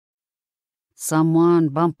Someone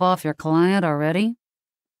bump off your client already?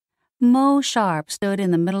 Mo Sharp stood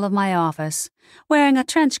in the middle of my office, wearing a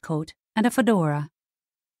trench coat and a fedora.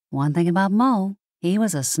 One thing about Mo, he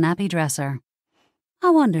was a snappy dresser.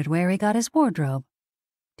 I wondered where he got his wardrobe.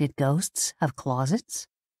 Did ghosts have closets?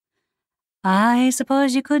 I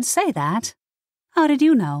suppose you could say that. How did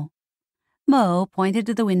you know? Mo pointed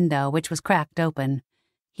to the window, which was cracked open.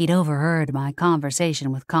 He'd overheard my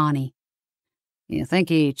conversation with Connie. You think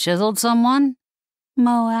he chiseled someone?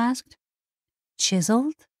 Mo asked.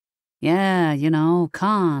 Chiseled? Yeah,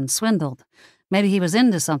 con, swindled. Maybe he was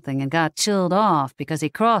into something and got chilled off because he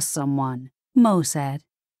crossed someone, Mo said.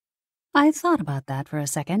 I thought about that for a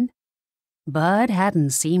second. Bud hadn't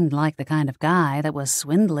seemed like the kind of guy that was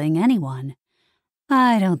swindling anyone.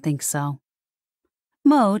 I don't think so.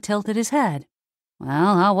 Mo tilted his head.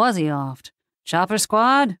 Well, how was he off? Chopper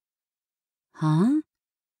squad? Huh?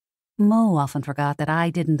 Mo often forgot that I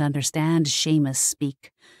didn't understand Seamus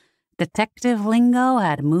speak. Detective lingo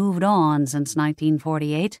had moved on since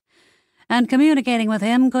 1948, and communicating with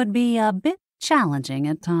him could be a bit challenging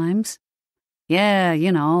at times. Yeah,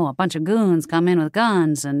 a bunch of goons come in with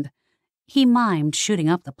guns and... He mimed shooting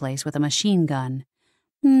up the place with a machine gun.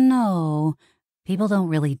 No, people don't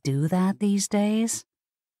really do that these days.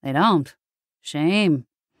 They don't. Shame.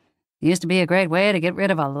 Used to be a great way to get rid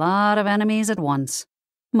of a lot of enemies at once,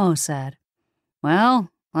 Mo said. Well,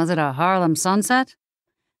 was it a Harlem sunset?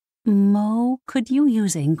 Mo, could you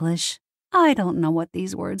use English? I don't know what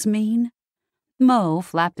these words mean. Mo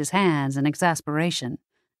flapped his hands in exasperation.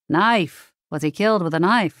 Knife. Was he killed with a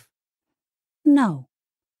knife? No.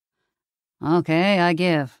 Okay, I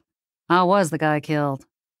give. How was the guy killed?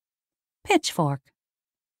 Pitchfork.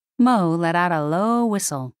 Mo let out a low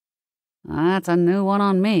whistle. That's a new one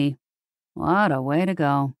on me. What a way to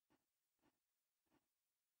go.